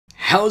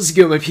How's it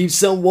going, my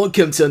peeps, and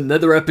welcome to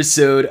another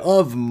episode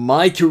of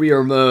My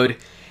Career Mode.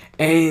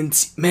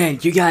 And man,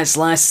 you guys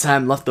last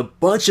time left a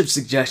bunch of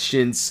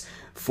suggestions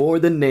for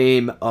the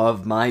name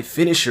of my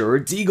finisher, or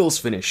Deagle's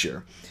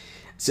finisher.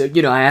 So,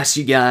 I asked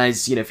you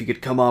guys, if you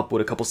could come up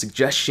with a couple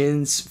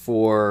suggestions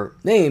for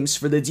names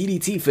for the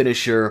DDT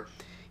finisher.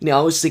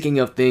 I was thinking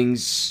of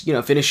things,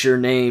 finisher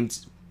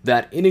names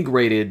that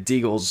integrated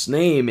Deagle's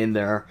name in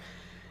there.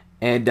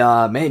 And,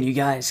 man, you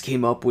guys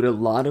came up with a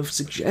lot of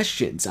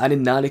suggestions. I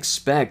did not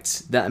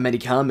expect that many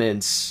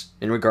comments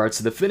in regards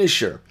to the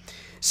finisher.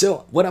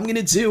 So, what I'm going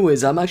to do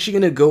is I'm actually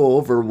going to go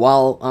over,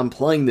 while I'm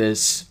playing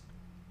this,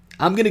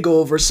 I'm going to go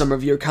over some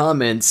of your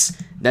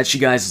comments that you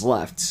guys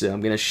left. So,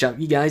 I'm going to shout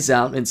you guys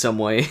out in some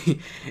way.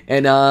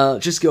 And,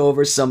 just go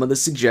over some of the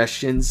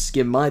suggestions,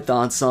 give my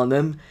thoughts on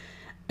them.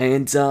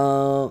 And,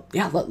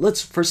 yeah,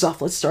 first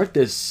off, let's start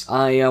this.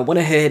 I went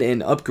ahead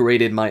and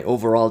upgraded my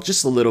overall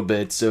just a little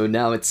bit, so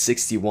now it's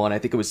 61. I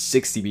think it was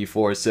 60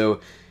 before,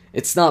 so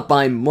it's not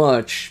by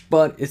much,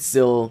 but it's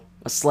still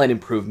a slight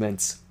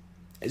improvement.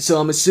 So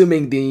I'm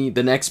assuming the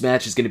next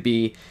match is going to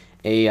be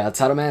a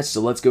title match, so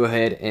let's go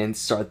ahead and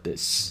start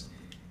this.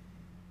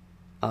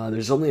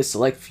 There's only a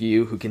select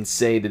few who can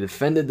say they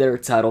defended their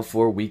title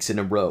 4 weeks in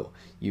a row.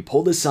 You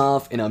pull this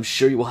off, and I'm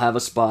sure you will have a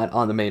spot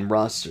on the main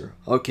roster.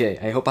 Okay,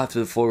 I hope after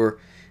the 4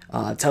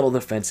 title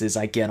defenses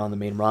I get on the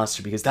main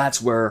roster, because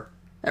that's where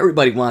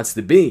everybody wants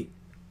to be.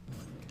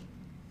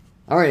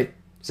 Alright,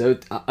 so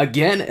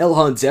again, El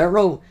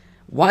Hondero?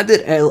 Why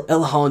did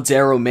El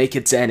Hondero make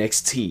it to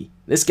NXT?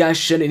 This guy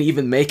shouldn't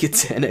even make it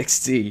to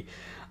NXT.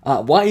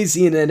 Why is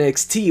he in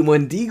NXT?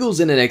 When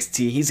Deagle's in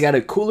NXT, he's got a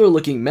cooler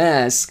looking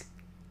mask,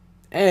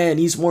 and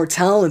he's more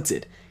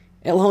talented.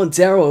 El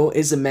Hondero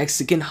is a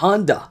Mexican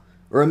Honda.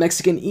 Or a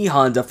Mexican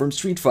E-Honda from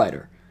Street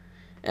Fighter.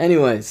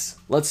 Anyways,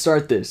 let's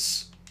start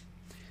this.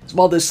 So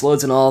while this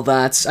loads and all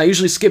that, I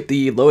usually skip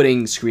the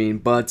loading screen,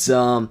 but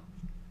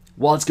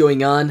while it's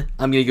going on,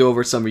 I'm going to go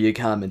over some of your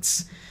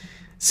comments.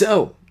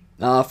 So,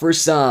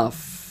 first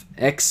off,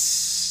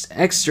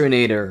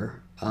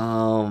 Exterminator.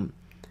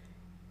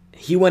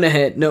 He went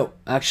ahead, no,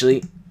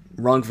 actually,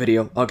 wrong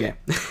video. Okay,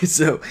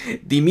 so,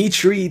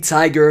 Dimitri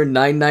Tiger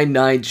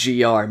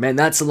 999GR. Man,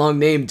 that's a long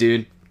name,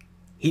 dude.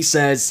 He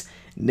says,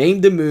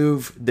 name the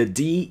move the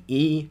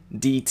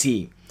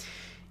DEDT.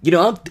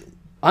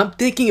 I'm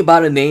thinking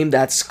about a name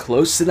that's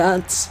close to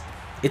that.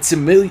 It's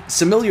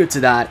similar to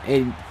that,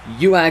 and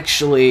you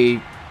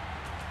actually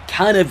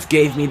kind of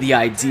gave me the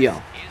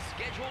idea.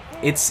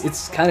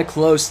 It's kind of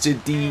close to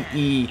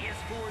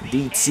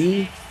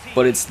DEDT,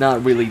 but it's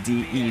not really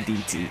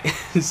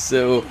DEDT.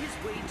 So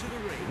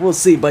we'll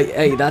see, but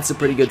hey, that's a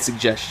pretty good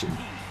suggestion.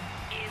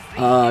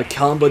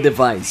 Combo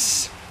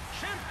device.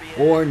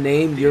 Or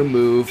name your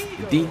move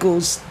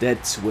Deagle's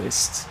Dead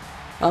Twist.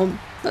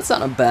 That's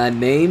not a bad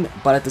name,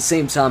 but at the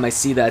same time I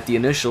see that the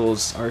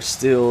initials are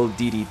still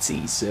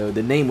DDT, so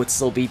the name would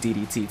still be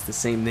DDT. It's the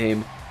same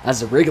name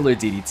as a regular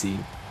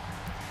DDT.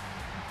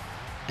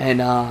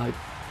 And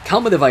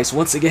combo device,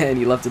 once again,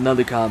 he left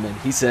another comment.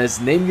 He says,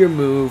 name your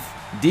move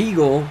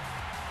Deagle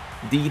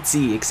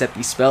DT, except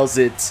he spells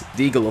it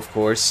Deagle, of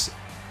course,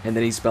 and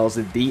then he spells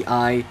it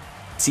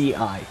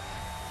D-I-T-I.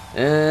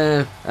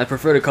 I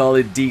prefer to call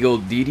it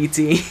Deagle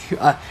DDT.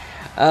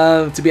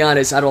 To be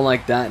honest, I don't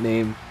like that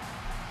name.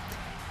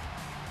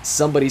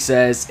 Somebody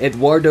says,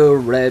 Eduardo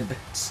Reb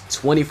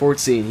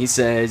 2014. He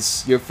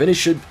says, your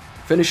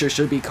finisher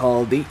should be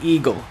called the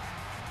Eagle.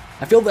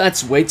 I feel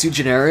that's way too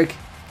generic.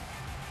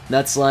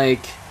 That's like,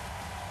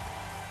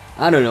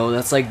 I don't know,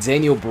 that's like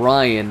Daniel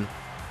Bryan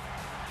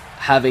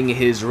having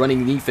his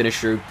running knee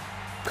finisher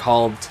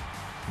called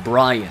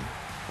Bryan,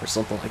 or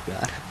something like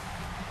that.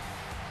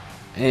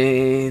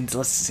 And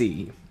let's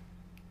see.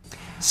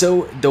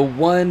 So the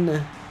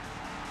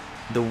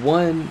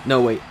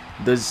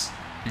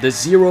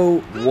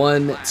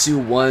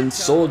 0121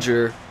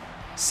 soldier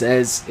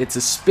says it's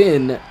a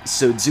spin,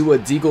 so do a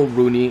Deagle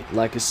Rooney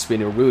like a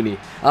spinner Rooney.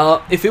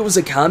 If it was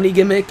a comedy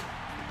gimmick,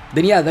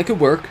 then yeah, that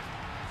could work.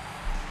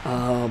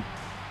 Balger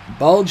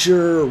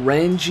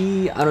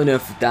Ranji, I don't know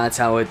if that's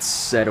how it's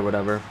said or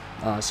whatever.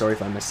 Sorry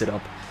if I messed it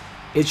up.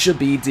 It should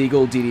be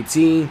Deagle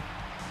DDT.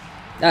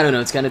 I don't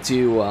know, it's kind of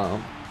too, I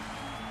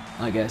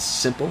guess,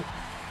 simple.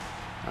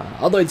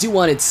 Although I do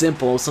want it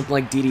simple, something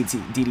like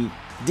Deagle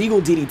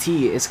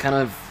DDT is kind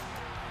of,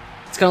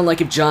 it's kind of like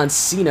if John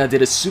Cena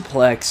did a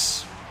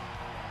suplex,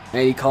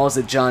 and he calls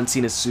it John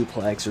Cena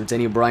suplex, or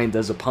Daniel Bryan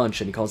does a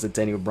punch, and he calls it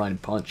Daniel Bryan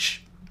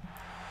punch.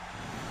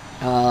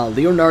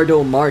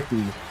 Leonardo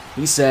Martin,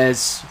 he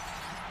says,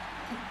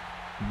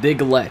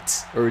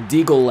 Diglett, or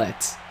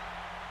Deaglet.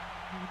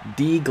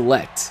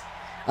 Diglett.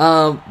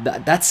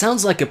 That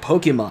sounds like a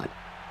Pokemon.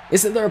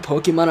 Isn't there a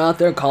Pokemon out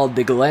there called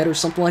Diglett or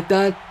something like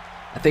that?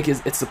 I think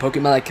it's the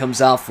Pokemon that comes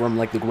out from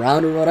like the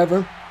ground or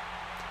whatever.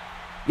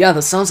 Yeah,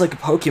 that sounds like a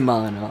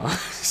Pokemon.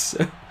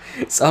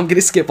 So I'm gonna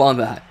skip on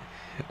that.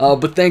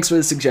 But thanks for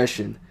the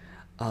suggestion.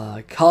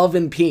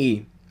 Calvin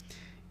P.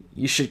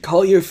 You should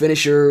call your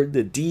finisher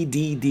the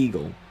DD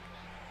Deagle.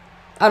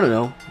 I don't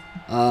know.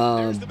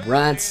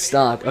 Brad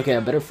Stock. Okay, I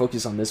better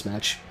focus on this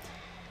match.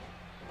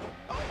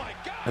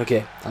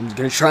 Okay, I'm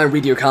gonna try and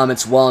read your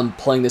comments while I'm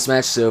playing this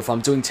match, so if I'm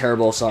doing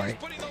terrible, sorry.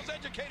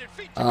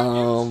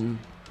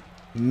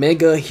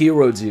 Mega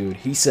Hero Dude.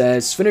 He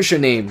says, finisher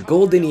name,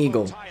 Golden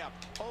Eagle.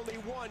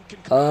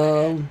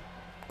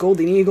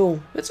 Golden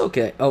Eagle. It's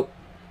okay. Oh,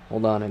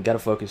 hold on, I gotta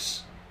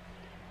focus.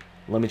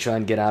 Let me try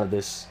and get out of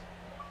this.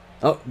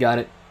 Oh, got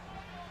it.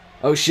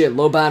 Oh shit,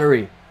 low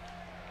battery.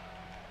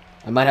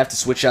 I might have to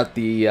switch out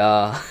the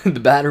the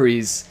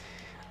batteries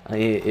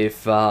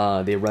if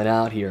they run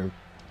out here.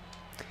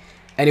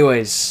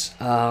 Anyways,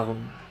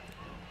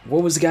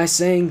 what was the guy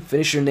saying?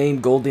 Finisher name,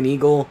 Golden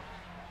Eagle.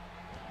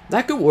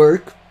 That could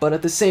work, but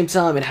at the same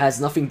time, it has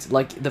nothing to,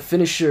 like, the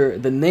finisher,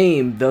 the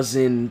name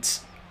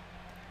doesn't,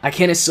 I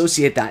can't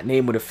associate that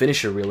name with a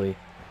finisher, really.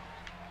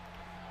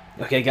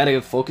 Okay,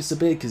 gotta focus a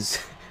bit, because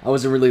I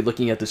wasn't really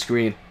looking at the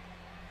screen.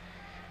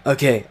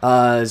 Okay,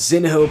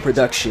 Zinho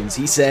Productions,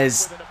 he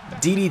says,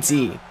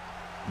 DDT,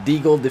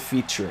 Deagle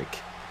Defeat Trick.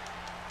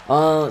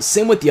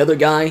 Same with the other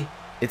guy,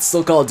 it's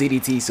still called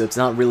DDT, so it's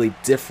not really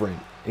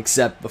different,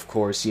 except, of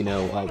course, you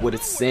know, what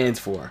it stands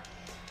for.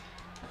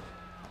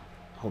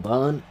 Hold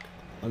on.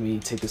 Let me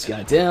take this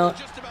guy down.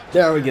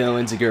 There we go,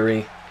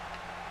 Enziguri.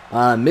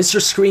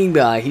 Mr. Screen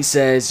Guy, he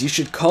says, you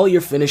should call your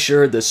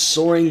finisher the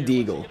Soaring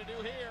Deagle.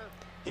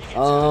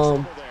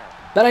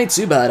 That ain't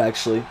too bad,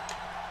 actually.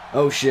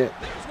 Oh, shit.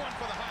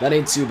 That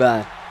ain't too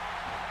bad.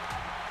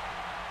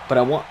 But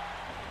I want...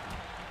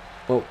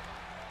 Oh.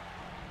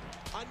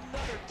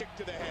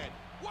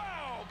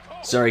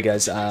 Sorry,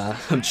 guys.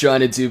 I'm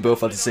trying to do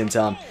both at the same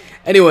time.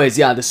 Anyways,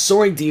 yeah, the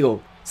Soaring Deagle.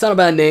 It's not a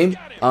bad name.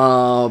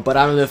 But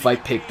I don't know if I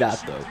picked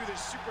that, though.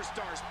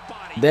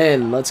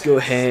 Then, let's go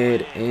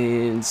ahead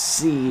and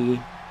see...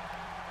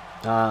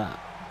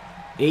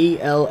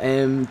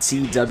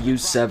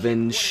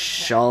 ALMTW7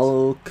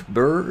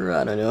 Schalkber?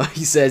 I don't know.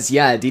 He says,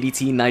 yeah,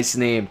 DDT, nice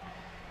name.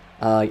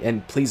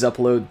 And please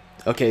upload...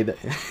 Okay,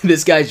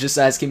 this guy's just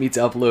asking me to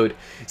upload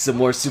some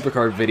more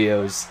Supercard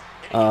videos.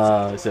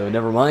 So,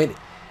 never mind.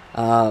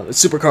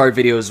 Supercard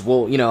videos,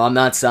 well, you know, I'm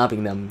not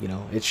stopping them, you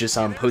know, it's just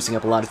I'm posting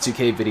up a lot of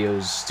 2K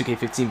videos,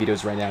 2K15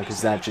 videos right now,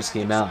 because that just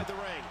came out,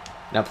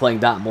 and I'm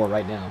playing that more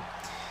right now.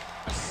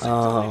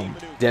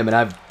 Damn it,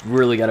 I've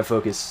really got to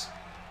focus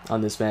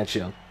on this match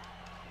show.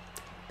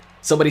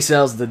 Somebody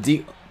sells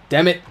the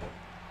damn it.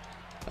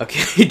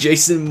 Okay,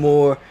 Jason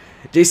Moore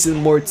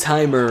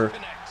timer.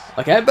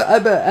 Okay, I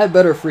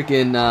better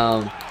freaking,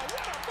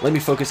 let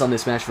me focus on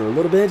this match for a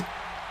little bit,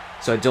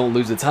 so I don't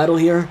lose the title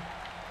here.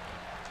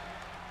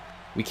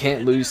 We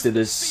can't lose to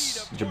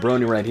this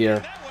jabroni right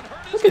here.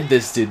 Look at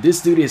this dude.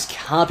 This dude is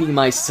copying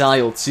my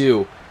style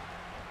too.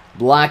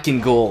 Black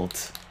and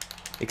gold.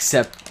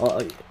 Except,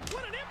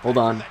 hold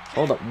on.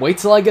 Hold up. Wait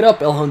till I get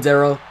up, El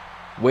Hondero.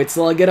 Wait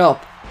till I get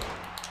up.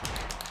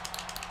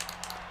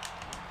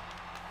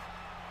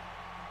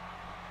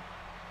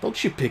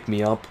 Don't you pick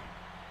me up.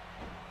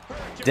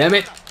 Damn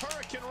it.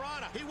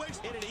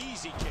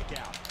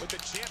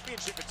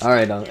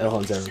 Alright, El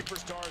Hondero.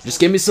 Just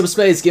give me some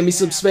space. Give me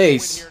some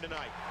space.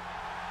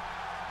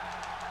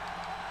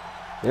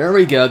 There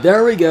we go,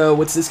 there we go.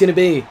 What's this gonna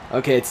be?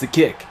 Okay, it's the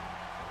kick.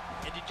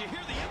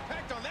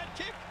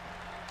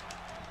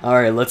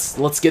 Alright,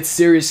 let's get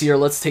serious here.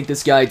 Let's take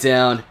this guy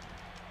down.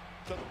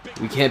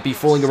 We can't be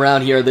fooling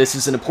around here. This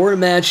is an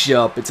important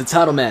matchup. It's a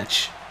title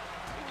match.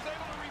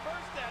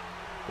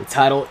 The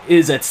title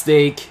is at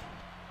stake.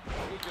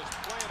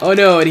 Oh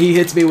no, and he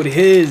hits me with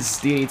his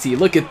DDT.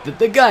 Look at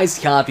the guy's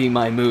copying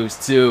my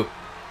moves too.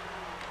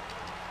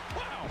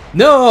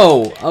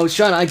 No! I was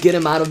trying to get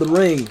him out of the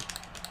ring.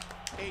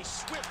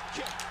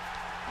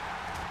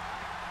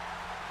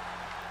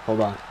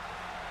 Hold on.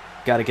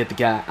 Gotta get the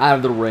guy out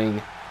of the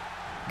ring.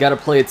 Gotta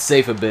play it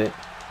safe a bit.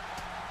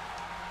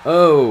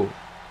 Oh.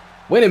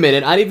 Wait a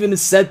minute. I didn't even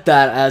set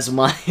that as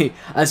my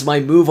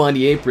move on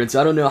the apron,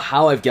 so I don't know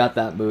how I've got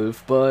that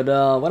move. But,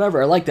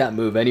 whatever. I like that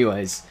move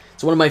anyways.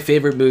 It's one of my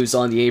favorite moves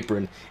on the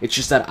apron. It's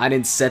just that I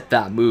didn't set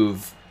that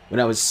move when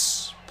I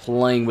was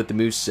playing with the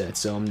moveset,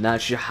 so I'm not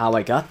sure how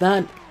I got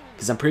that.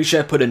 Because I'm pretty sure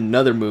I put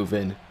another move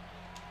in.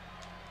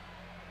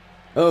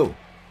 Oh.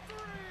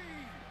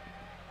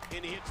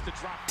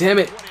 Damn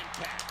it.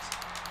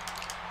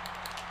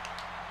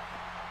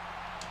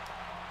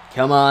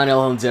 Come on,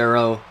 El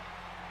Hondero.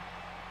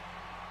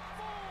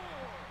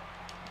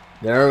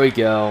 There we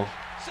go.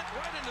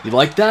 You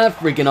like that?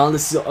 Freaking on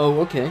the...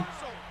 Oh, okay.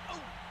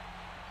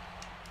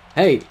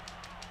 Hey.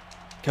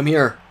 Come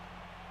here.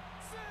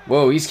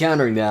 Whoa, he's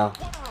countering now.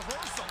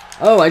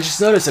 Oh, I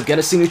just noticed I've got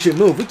a signature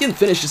move. We can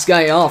finish this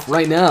guy off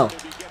right now.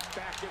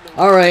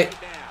 Alright.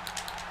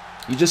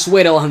 You just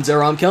wait, El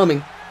Hondero. I'm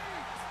coming.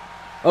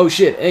 Oh,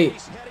 shit. Hey.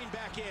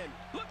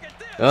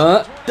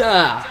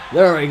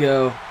 There we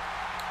go.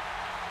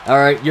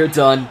 Alright, you're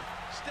done.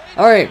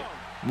 Alright.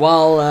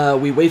 While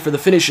we wait for the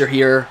finisher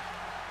here.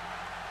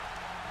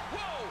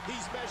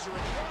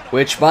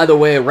 Which, by the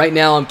way, right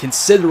now I'm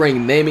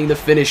considering naming the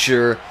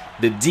finisher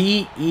the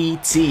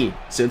DET.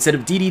 So instead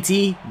of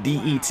DDT,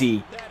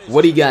 DET.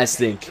 What do you guys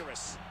think?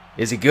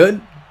 Is it good?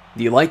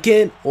 Do you like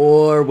it?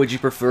 Or would you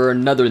prefer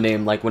another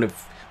name, like one of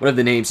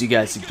the names you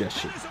guys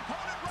suggested?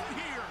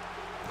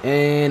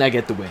 And I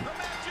get the win.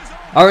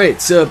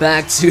 Alright, so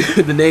back to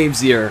the names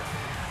here.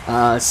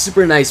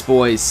 Super Nice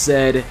Boys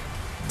said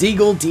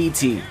Deagle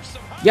DT.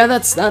 Yeah,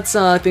 that's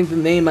I think the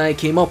name I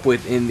came up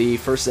with in the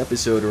first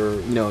episode,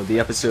 or you know, the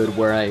episode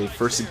where I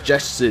first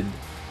suggested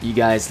you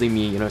guys leave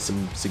me, you know,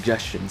 some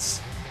suggestions.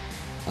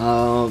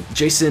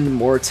 Jason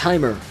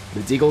Mortimer,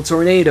 the Deagle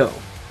Tornado.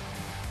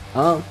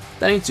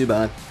 That ain't too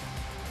bad.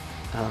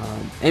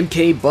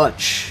 MK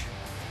Butch,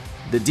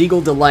 the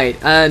Deagle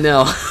Delight.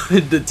 No,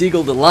 the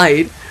Deagle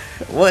Delight.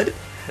 What?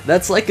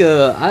 That's like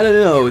a, I don't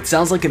know, it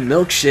sounds like a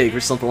milkshake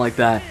or something like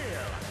that.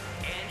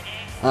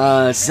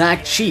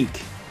 Zach Cheek,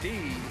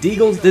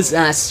 Deagle's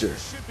Disaster.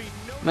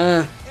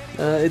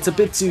 It's a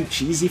bit too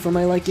cheesy for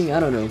my liking, I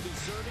don't know.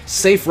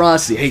 Safe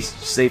Rossi, hey,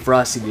 Safe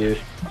Rossi, dude.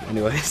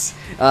 Anyways,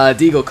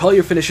 Deagle, call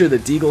your finisher the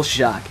Deagle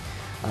Shock.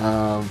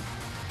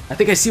 I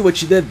think I see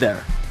what you did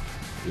there.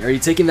 Are you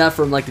taking that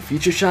from like the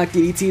Future Shock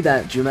DDT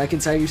that Drew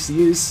McIntyre used to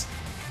use?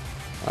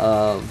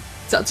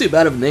 It's not too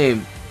bad of a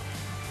name.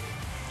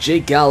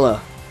 Jake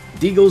Gala,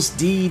 Deagle's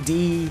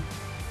DDDT.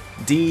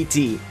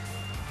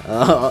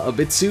 A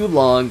bit too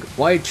long.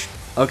 Why?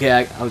 Okay,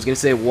 I was gonna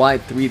say why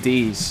 3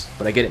 Ds,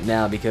 but I get it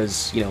now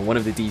because, you know, one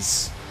of the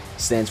Ds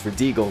stands for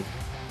Deagle.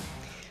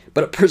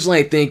 But personally,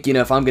 I think, you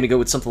know, if I'm gonna go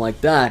with something like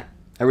that,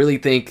 I really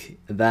think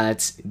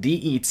that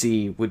DET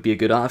would be a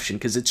good option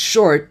because it's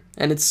short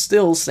and it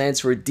still stands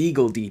for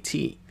Deagle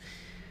DT,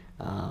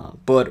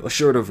 but a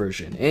shorter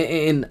version.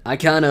 And I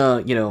kind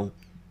of, you know,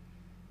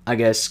 I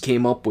guess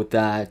came up with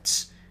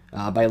that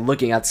by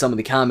looking at some of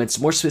the comments,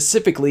 more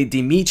specifically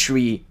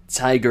Dimitri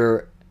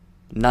Tiger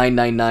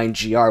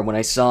 999GR. When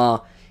I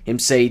saw him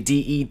say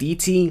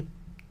DEDT,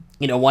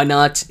 you know, why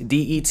not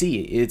DET?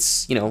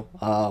 It's, you know,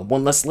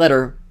 one less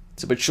letter.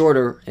 It's a bit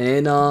shorter,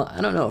 and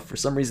I don't know, for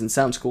some reason it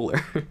sounds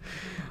cooler.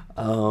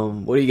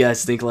 What do you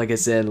guys think? Like I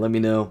said, let me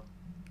know.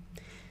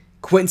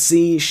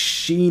 Quincy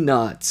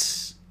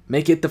Sheenot,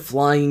 make it the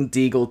Flying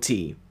Deagle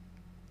T.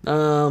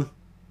 I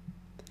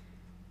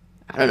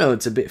don't know,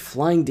 it's a bit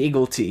Flying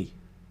Deagle T.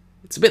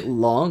 It's a bit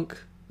long.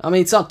 I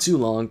mean, it's not too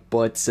long,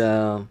 but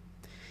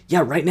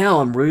yeah, right now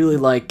I'm really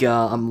like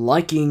I'm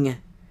liking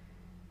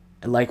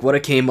like what I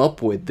came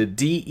up with, the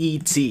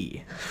DET.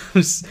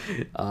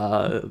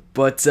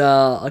 But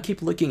I'll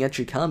keep looking at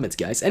your comments,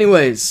 guys.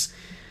 Anyways,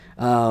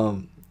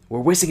 we're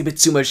wasting a bit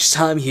too much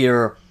time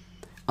here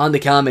on the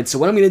comments. So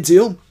what I'm going to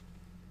do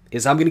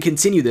is I'm going to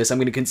continue this. I'm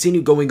going to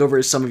continue going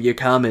over some of your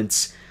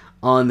comments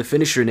on the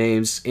finisher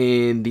names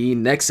in the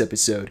next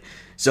episode.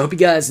 So I hope you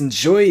guys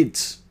enjoyed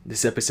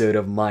this episode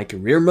of My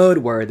Career Mode,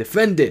 where I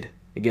defended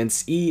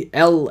against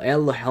ELL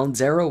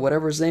Hondero,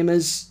 whatever his name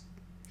is.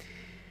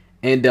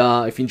 And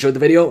if you enjoyed the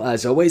video,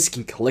 as always, you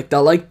can click that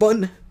like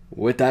button.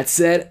 With that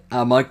said,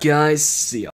 I'm out, guys. See ya.